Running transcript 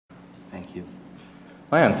Thank you.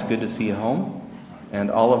 Lance, good to see you home. And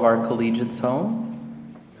all of our collegiates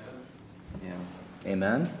home. Yeah.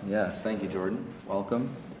 Amen. Yes, thank you, Jordan.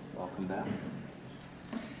 Welcome. Welcome back.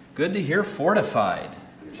 Good to hear Fortified.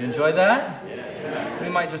 Did you enjoy that? Yeah. We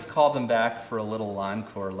might just call them back for a little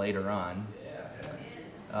encore later on.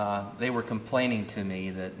 They were complaining to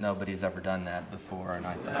me that nobody's ever done that before, and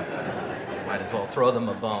I thought I might as well throw them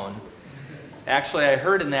a bone. Actually, I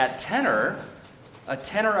heard in that tenor, a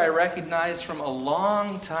tenor I recognized from a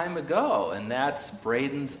long time ago, and that's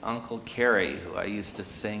Braden's Uncle Kerry, who I used to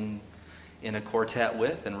sing in a quartet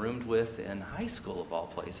with and roomed with in high school, of all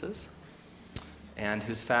places, and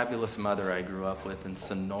whose fabulous mother I grew up with in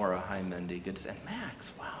Sonora. Hi, Mindy. Good to see you. And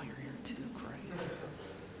Max, wow, you're here too. Great.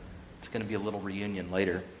 It's going to be a little reunion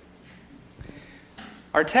later.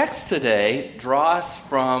 Our text today draws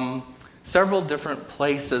from several different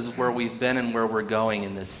places where we've been and where we're going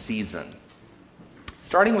in this season.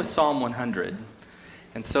 Starting with Psalm 100.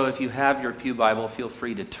 And so if you have your pew Bible, feel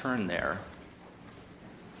free to turn there.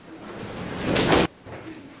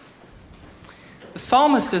 The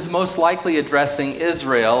psalmist is most likely addressing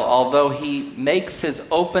Israel, although he makes his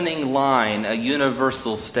opening line a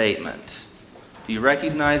universal statement. Do you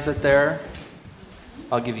recognize it there?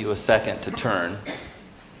 I'll give you a second to turn.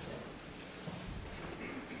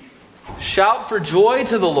 Shout for joy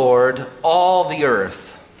to the Lord, all the earth.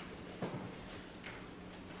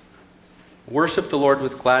 Worship the Lord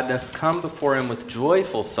with gladness. Come before him with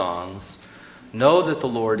joyful songs. Know that the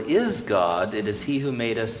Lord is God. It is he who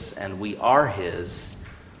made us, and we are his.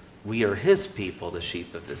 We are his people, the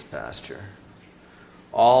sheep of his pasture.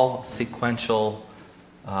 All sequential,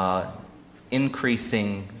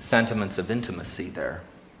 increasing sentiments of intimacy there.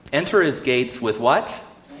 Enter his gates with what?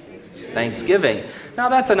 Thanksgiving. Now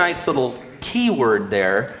that's a nice little key word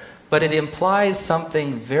there, but it implies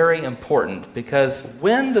something very important, because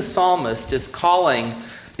when the psalmist is calling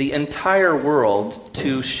the entire world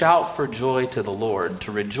to shout for joy to the Lord,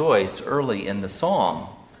 to rejoice early in the psalm,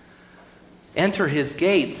 enter his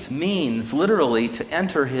gates means literally to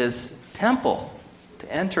enter his temple,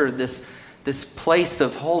 to enter this place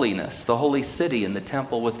of holiness, the holy city and the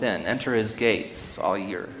temple within. Enter his gates, all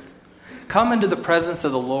ye earth. Come into the presence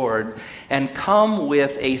of the Lord and come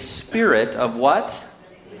with a spirit of what?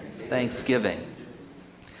 Thanksgiving.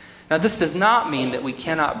 Now, this does not mean that we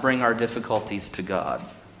cannot bring our difficulties to God.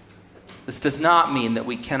 This does not mean that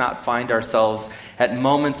we cannot find ourselves at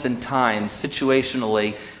moments in time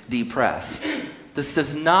situationally depressed. This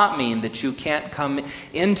does not mean that you can't come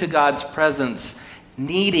into God's presence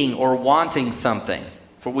needing or wanting something.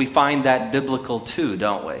 For we find that biblical too,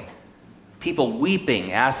 don't we? People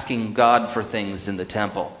weeping, asking God for things in the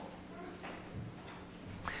temple.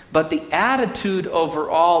 But the attitude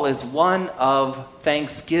overall is one of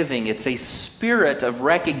thanksgiving. It's a spirit of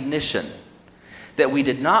recognition that we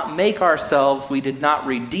did not make ourselves, we did not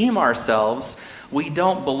redeem ourselves, we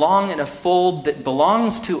don't belong in a fold that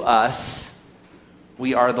belongs to us.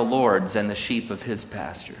 We are the Lord's and the sheep of his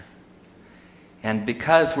pasture. And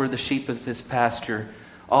because we're the sheep of his pasture,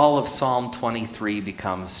 all of Psalm 23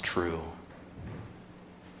 becomes true.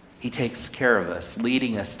 He takes care of us,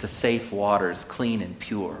 leading us to safe waters, clean and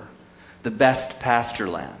pure, the best pasture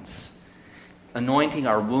lands, anointing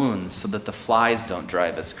our wounds so that the flies don't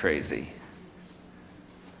drive us crazy.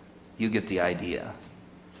 You get the idea.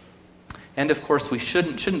 And of course, we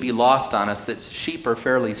shouldn't be lost on us that sheep are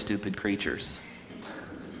fairly stupid creatures.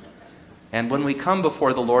 And when we come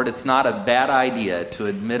before the Lord, it's not a bad idea to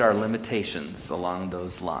admit our limitations along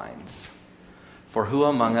those lines. For who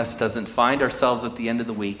among us doesn't find ourselves at the end of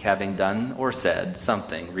the week having done or said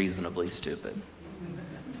something reasonably stupid?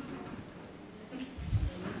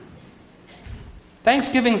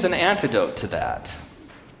 Thanksgiving's an antidote to that.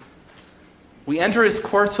 We enter his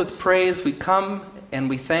courts with praise. We come and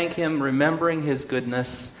we thank him, remembering his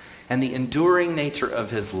goodness and the enduring nature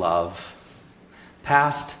of his love,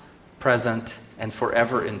 past, present, and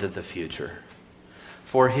forever into the future.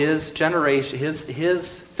 For his generation,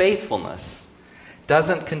 his faithfulness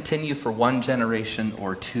doesn't continue for one generation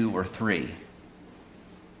or two or three.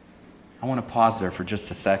 I want to pause there for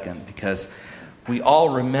just a second, because we all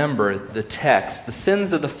remember the text. The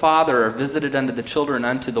sins of the father are visited unto the children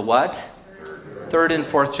unto the what? Third and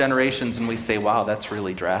fourth generations. And we say, wow, that's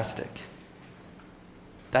really drastic.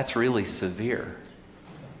 That's really severe.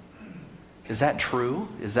 Is that true?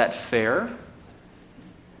 Is that fair?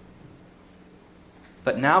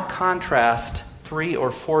 But now contrast 3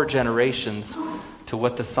 or 4 generations to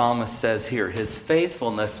what the psalmist says here. His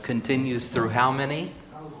faithfulness continues through how many?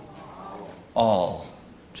 All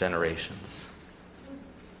generations.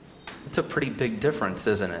 It's a pretty big difference,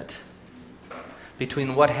 isn't it?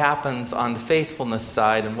 between what happens on the faithfulness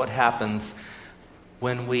side and what happens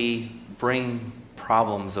when we bring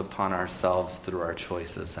problems upon ourselves through our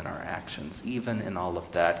choices and our actions. Even in all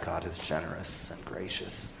of that, God is generous and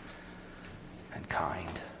gracious and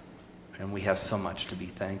kind. And we have so much to be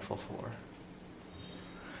thankful for.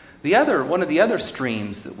 One of the other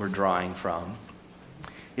streams that we're drawing from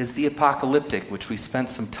is the apocalyptic, which we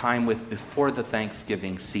spent some time with before the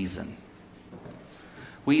Thanksgiving season.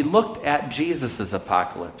 We looked at Jesus'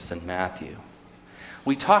 apocalypse in Matthew.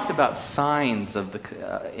 We talked about signs of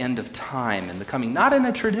the end of time and the coming, not in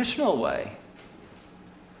a traditional way,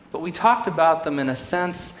 but we talked about them in a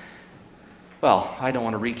sense. Well, I don't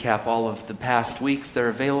want to recap all of the past weeks. They're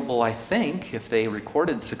available, I think, if they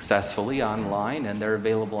recorded successfully online, and they're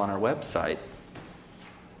available on our website.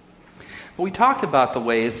 But we talked about the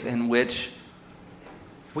ways in which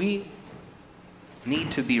we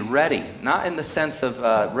need to be ready, not in the sense of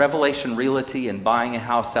Revelation realty and buying a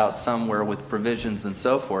house out somewhere with provisions and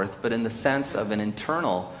so forth, but in the sense of an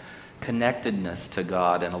internal connectedness to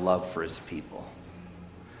God and a love for his people.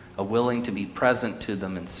 A willing to be present to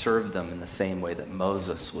them and serve them in the same way that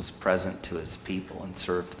Moses was present to his people and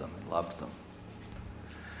served them and loved them.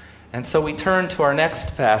 And so we turn to our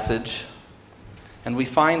next passage, and we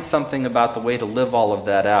find something about the way to live all of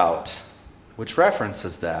that out, which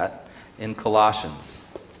references that in Colossians.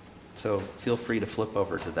 So feel free to flip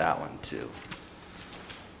over to that one too.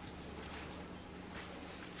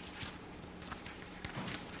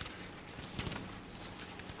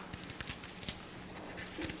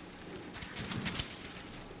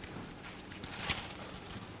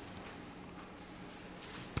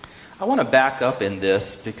 I want to back up in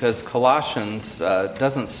this because Colossians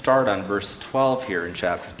doesn't start on verse 12 here in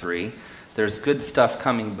chapter 3. There's good stuff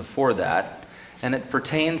coming before that. And it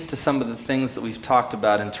pertains to some of the things that we've talked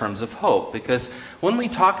about in terms of hope. Because when we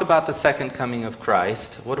talk about the second coming of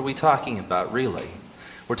Christ, what are we talking about really?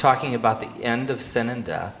 We're talking about the end of sin and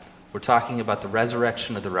death. We're talking about the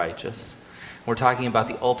resurrection of the righteous. We're talking about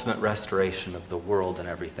the ultimate restoration of the world and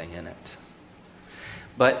everything in it.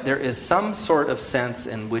 But there is some sort of sense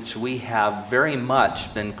in which we have very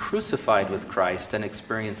much been crucified with Christ and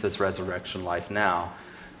experience his resurrection life now.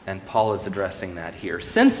 And Paul is addressing that here.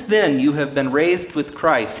 Since then, you have been raised with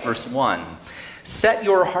Christ, verse 1. Set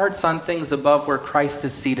your hearts on things above where Christ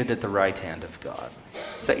is seated at the right hand of God.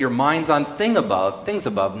 Set your minds on things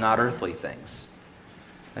above, not earthly things.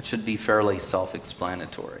 That should be fairly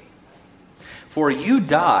self-explanatory. For you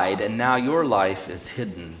died, and now your life is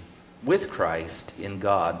hidden with Christ in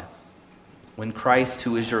God. When Christ,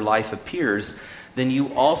 who is your life, appears, then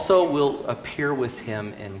you also will appear with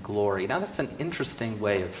him in glory. Now that's an interesting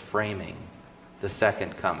way of framing the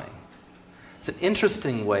second coming. It's an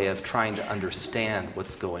interesting way of trying to understand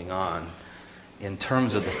what's going on in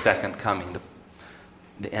terms of the second coming,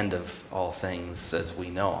 the end of all things as we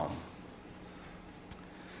know them.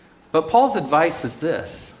 But Paul's advice is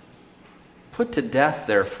this: put to death,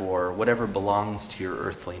 therefore, whatever belongs to your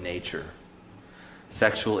earthly nature.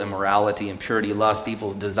 Sexual immorality, impurity, lust,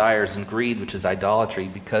 evil desires, and greed, which is idolatry.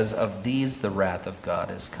 Because of these, the wrath of God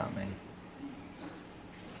is coming.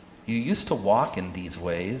 You used to walk in these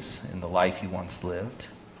ways in the life you once lived,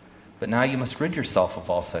 but now you must rid yourself of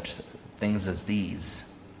all such things as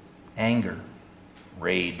these: anger,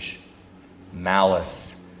 rage,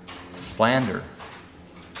 malice, slander,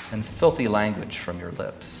 and filthy language from your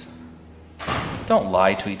lips. Don't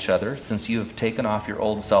lie to each other, since you have taken off your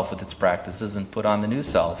old self with its practices and put on the new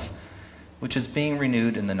self, which is being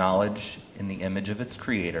renewed in the knowledge in the image of its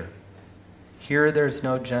Creator. Here there's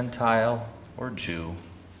no Gentile or Jew,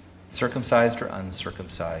 circumcised or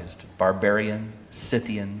uncircumcised, barbarian,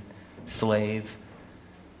 Scythian, slave,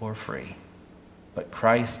 or free. But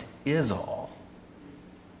Christ is all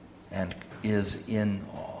and is in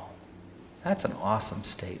all. That's an awesome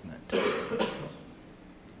statement.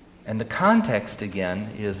 And the context,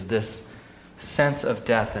 again, is this sense of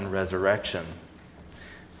death and resurrection.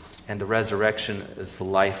 And the resurrection is the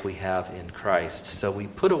life we have in Christ. So we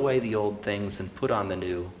put away the old things and put on the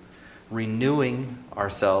new, renewing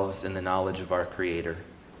ourselves in the knowledge of our Creator.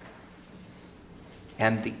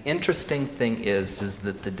 And the interesting thing is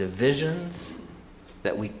that the divisions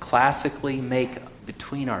that we classically make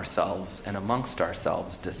between ourselves and amongst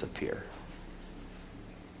ourselves disappear.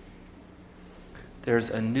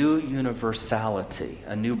 There's a new universality,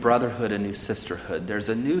 a new brotherhood, a new sisterhood. There's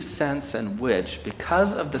a new sense in which,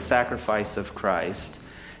 because of the sacrifice of Christ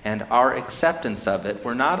and our acceptance of it,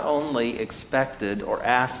 we're not only expected or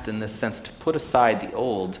asked in this sense to put aside the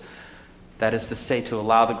old, that is to say, to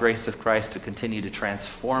allow the grace of Christ to continue to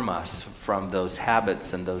transform us from those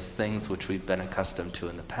habits and those things which we've been accustomed to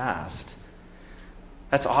in the past.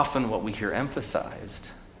 That's often what we hear emphasized.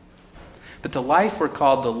 But the life we're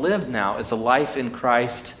called to live now is a life in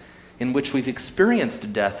Christ in which we've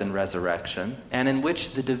experienced death and resurrection, and in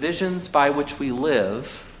which the divisions by which we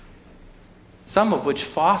live, some of which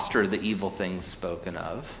foster the evil things spoken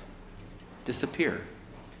of, disappear.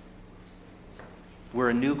 We're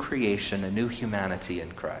a new creation, a new humanity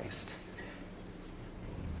in Christ.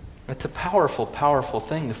 It's a powerful, powerful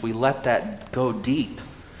thing if we let that go deep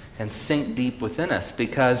and sink deep within us,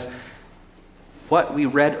 because what we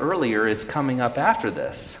read earlier is coming up after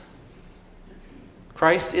this.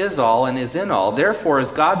 Christ is all and is in all. Therefore,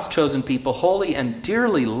 as God's chosen people, holy and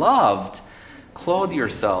dearly loved, clothe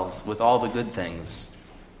yourselves with all the good things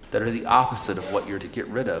that are the opposite of what you're to get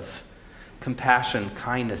rid of. Compassion,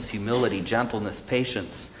 kindness, humility, gentleness,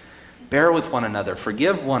 patience. Bear with one another.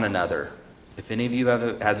 Forgive one another. If any of you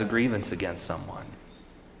has a grievance against someone,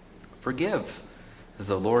 forgive as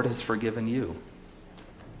the Lord has forgiven you.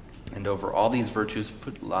 And over all these virtues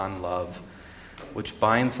put on love, which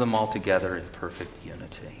binds them all together in perfect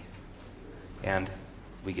unity. And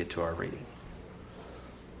we get to our reading.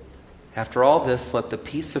 After all this, let the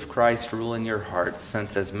peace of Christ rule in your hearts,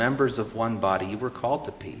 since as members of one body you were called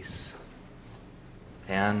to peace.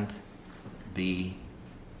 And be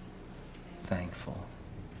thankful.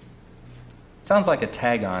 Sounds like a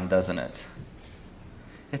tag-on, doesn't it?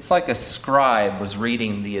 It's like a scribe was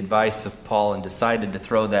reading the advice of Paul and decided to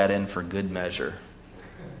throw that in for good measure.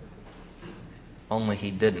 Only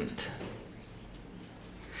he didn't.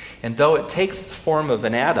 And though it takes the form of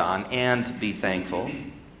an add-on, and be thankful,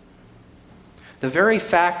 the very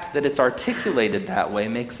fact that it's articulated that way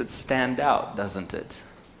makes it stand out, doesn't it?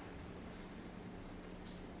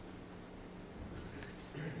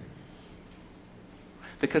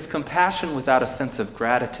 Because compassion without a sense of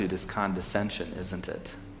gratitude is condescension, isn't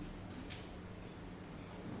it?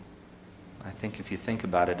 I think if you think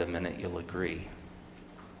about it a minute, you'll agree.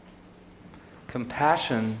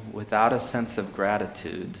 Compassion without a sense of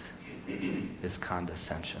gratitude is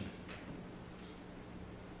condescension.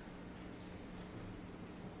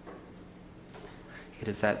 It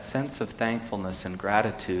is that sense of thankfulness and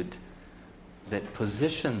gratitude that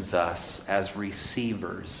positions us as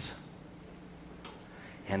receivers.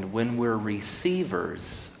 And when we're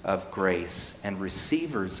receivers of grace and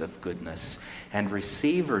receivers of goodness and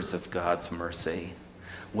receivers of God's mercy,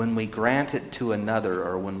 when we grant it to another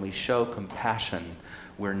or when we show compassion,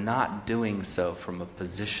 we're not doing so from a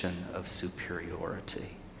position of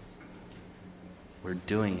superiority. We're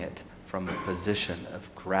doing it from a position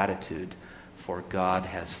of gratitude, for God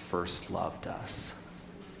has first loved us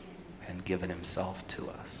and given himself to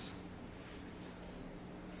us.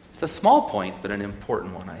 It's a small point, but an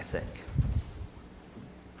important one, I think.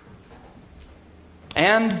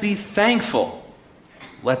 And be thankful.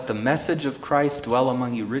 Let the message of Christ dwell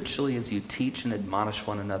among you richly as you teach and admonish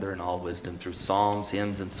one another in all wisdom through psalms,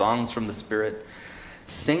 hymns, and songs from the Spirit,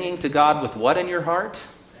 singing to God with what in your heart?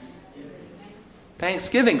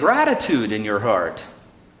 Thanksgiving, gratitude in your heart.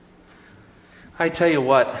 I tell you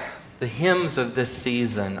what, the hymns of this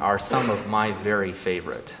season are some of my very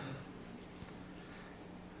favorite.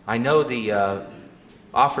 I know the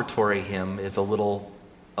offertory hymn is a little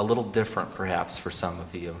different perhaps for some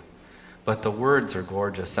of you. But the words are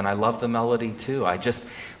gorgeous, and I love the melody too.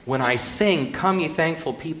 When I sing, "Come ye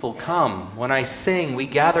thankful people, come." When I sing, "We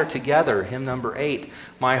gather together," hymn number 8,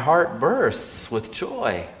 my heart bursts with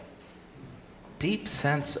joy. Deep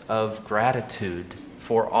sense of gratitude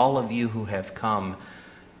for all of you who have come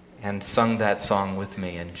and sung that song with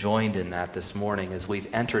me and joined in that this morning as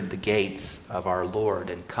we've entered the gates of our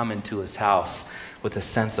Lord and come into his house with a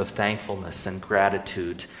sense of thankfulness and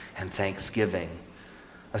gratitude and thanksgiving.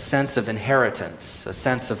 A sense of inheritance, a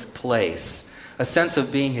sense of place, a sense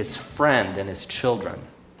of being his friend and his children,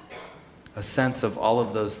 a sense of all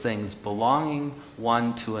of those things belonging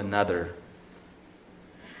one to another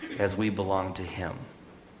as we belong to him.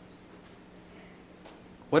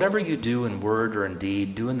 Whatever you do in word or in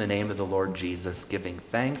deed, do in the name of the Lord Jesus, giving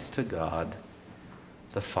thanks to God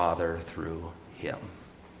the Father through him.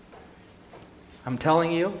 I'm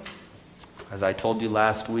telling you, as I told you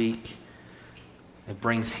last week, it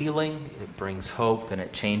brings healing, it brings hope, and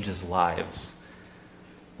it changes lives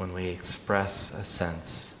when we express a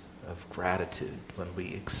sense of gratitude, when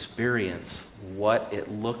we experience what it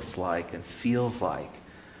looks like and feels like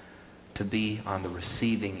to be on the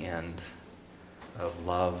receiving end of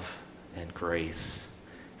love and grace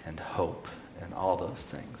and hope and all those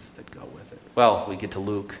things that go with it. Well, we get to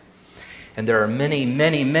Luke, and there are many,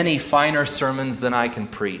 many, many finer sermons than I can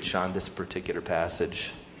preach on this particular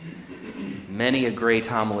passage. Many a great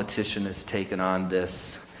homiletician has taken on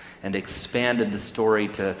this and expanded the story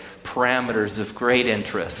to parameters of great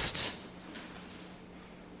interest.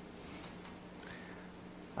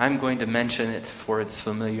 I'm going to mention it for its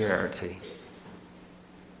familiarity.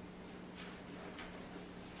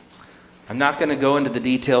 I'm not going to go into the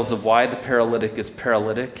details of why the paralytic is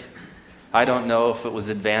paralytic. I don't know if it was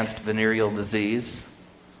advanced venereal disease.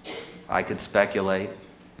 I could speculate.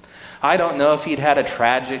 I don't know if he'd had a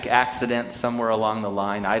tragic accident somewhere along the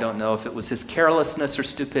line. I don't know if it was his carelessness or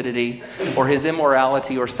stupidity or his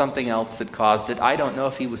immorality or something else that caused it. I don't know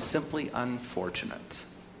if he was simply unfortunate.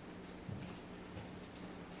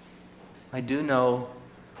 I do know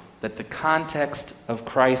that the context of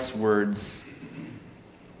Christ's words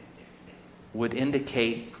would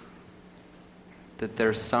indicate that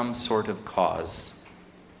there's some sort of causality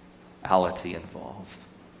involved.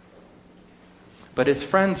 But his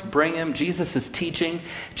friends bring him. Jesus is teaching.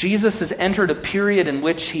 Jesus has entered a period in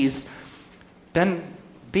which he's been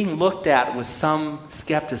being looked at with some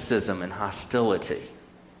skepticism and hostility.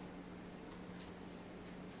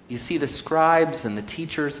 You see, the scribes and the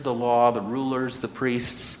teachers of the law, the rulers, the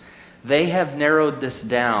priests, they have narrowed this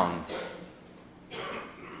down.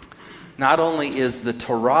 Not only is the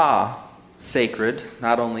Torah sacred,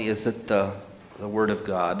 not only is it the Word of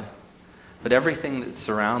God, but everything that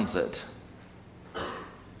surrounds it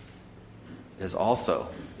is also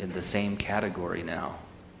in the same category now.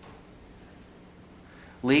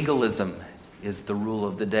 Legalism is the rule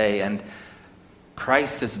of the day, and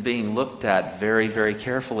Christ is being looked at very, very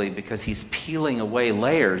carefully because he's peeling away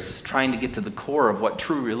layers, trying to get to the core of what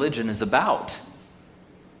true religion is about.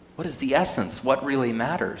 What is the essence? What really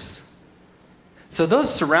matters? So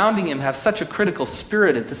those surrounding him have such a critical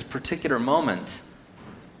spirit at this particular moment,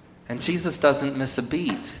 and Jesus doesn't miss a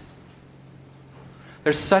beat.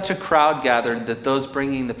 There's such a crowd gathered that those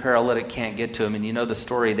bringing the paralytic can't get to him. And you know the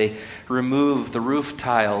story. They remove the roof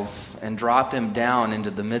tiles and drop him down into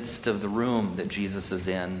the midst of the room that Jesus is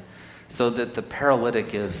in so that the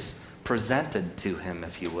paralytic is presented to him,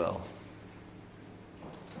 if you will.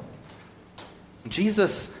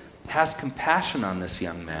 Jesus has compassion on this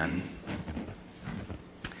young man.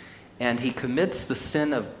 And he commits the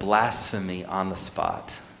sin of blasphemy on the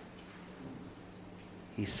spot.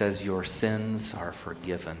 He says, "Your sins are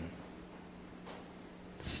forgiven.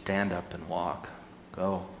 Stand up and walk.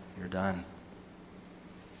 Go, you're done."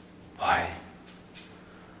 Boy,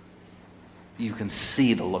 you can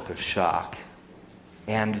see the look of shock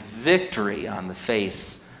and victory on the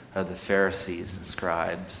face of the Pharisees and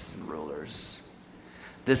scribes and rulers.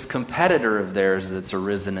 This competitor of theirs that's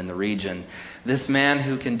arisen in the region, this man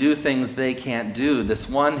who can do things they can't do, this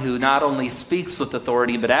one who not only speaks with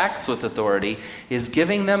authority but acts with authority, is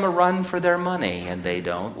giving them a run for their money, and they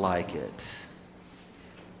don't like it.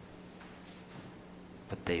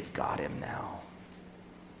 But they've got him now.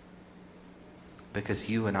 Because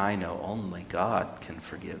you and I know only God can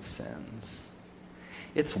forgive sins.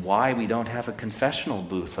 It's why we don't have a confessional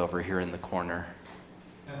booth over here in the corner.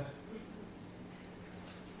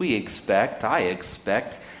 I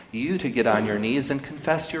expect you to get on your knees and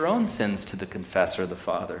confess your own sins to the confessor, the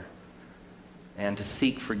Father, and to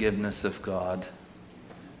seek forgiveness of God.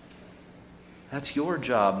 That's your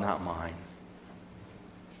job, not mine.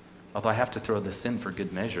 Although I have to throw this in for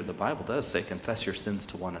good measure. The Bible does say confess your sins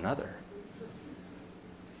to one another.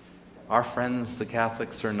 Our friends, the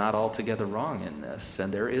Catholics, are not altogether wrong in this,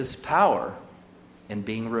 and there is power in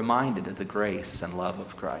being reminded of the grace and love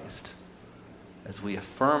of Christ as we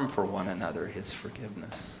affirm for one another his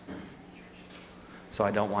forgiveness. So I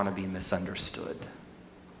don't want to be misunderstood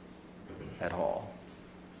at all.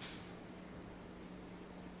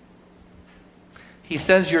 He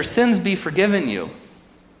says, "Your sins be forgiven you."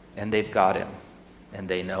 And they've got him, and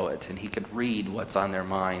they know it, and he could read what's on their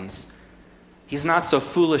minds. He's not so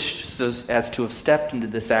foolish as to have stepped into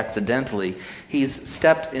this accidentally. He's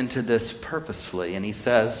stepped into this purposefully, and he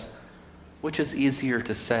says, which is easier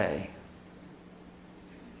to say?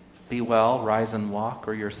 Be well, rise and walk,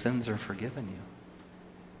 or your sins are forgiven you.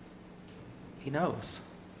 He knows.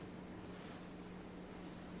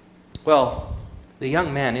 Well, the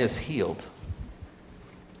young man is healed.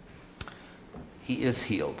 He is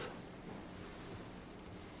healed.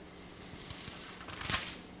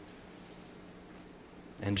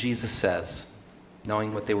 And Jesus says,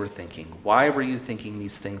 knowing what they were thinking, "Why were you thinking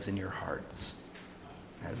these things in your hearts?"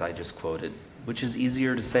 As I just quoted. Which is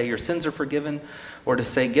easier to say, "Your sins are forgiven," or to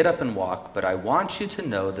say, "Get up and walk"? But I want you to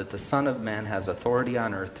know that the Son of Man has authority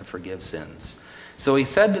on earth to forgive sins. So he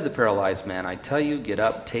said to the paralyzed man, "I tell you, get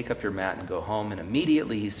up, take up your mat, and go home." And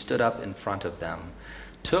immediately he stood up in front of them,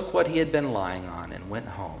 took what he had been lying on, and went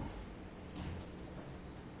home.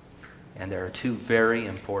 And there are two very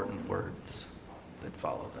important words that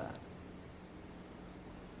follow that.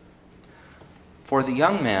 For the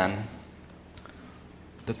young man,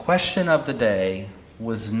 the question of the day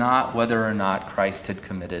was not whether or not Christ had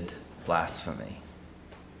committed blasphemy.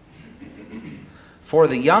 For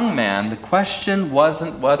the young man, the question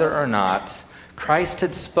wasn't whether or not Christ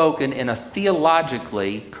had spoken in a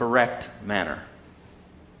theologically correct manner.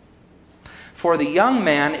 For the young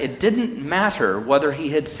man, it didn't matter whether he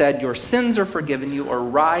had said, "Your sins are forgiven you," or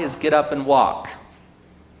 "Rise, get up and walk."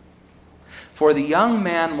 For the young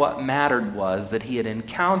man, what mattered was that he had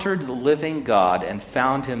encountered the living God and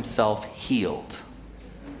found himself healed.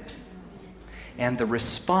 And the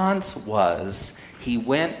response was, he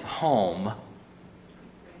went home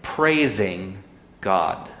praising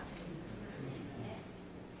God.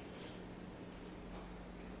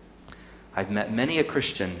 I've met many a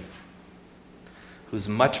Christian who's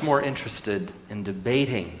much more interested in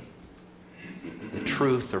debating the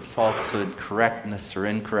truth or falsehood, correctness or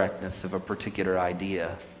incorrectness of a particular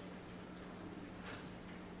idea.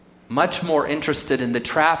 Much more interested in the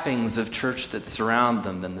trappings of church that surround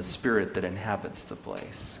them than the spirit that inhabits the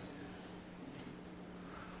place.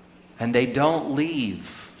 And they don't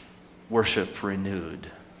leave worship renewed.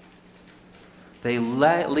 They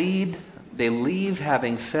leave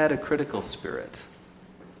having fed a critical spirit.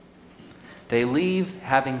 They leave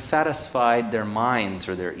having satisfied their minds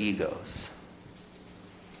or their egos.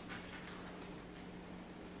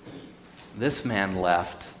 This man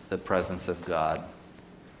left the presence of God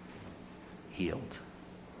healed.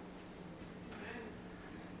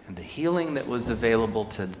 And the healing that was available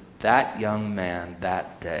to that young man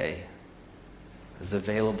that day is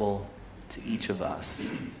available to each of us.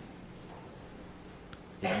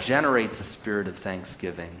 It generates a spirit of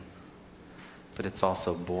thanksgiving, but it's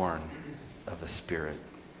also born of a spirit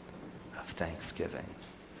of thanksgiving.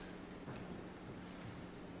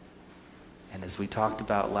 And as we talked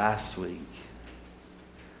about last week,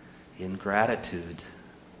 in gratitude,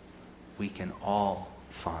 we can all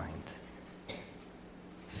find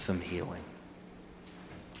some healing.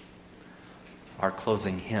 Our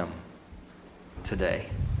closing hymn today.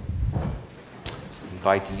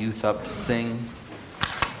 Invite the youth up to sing.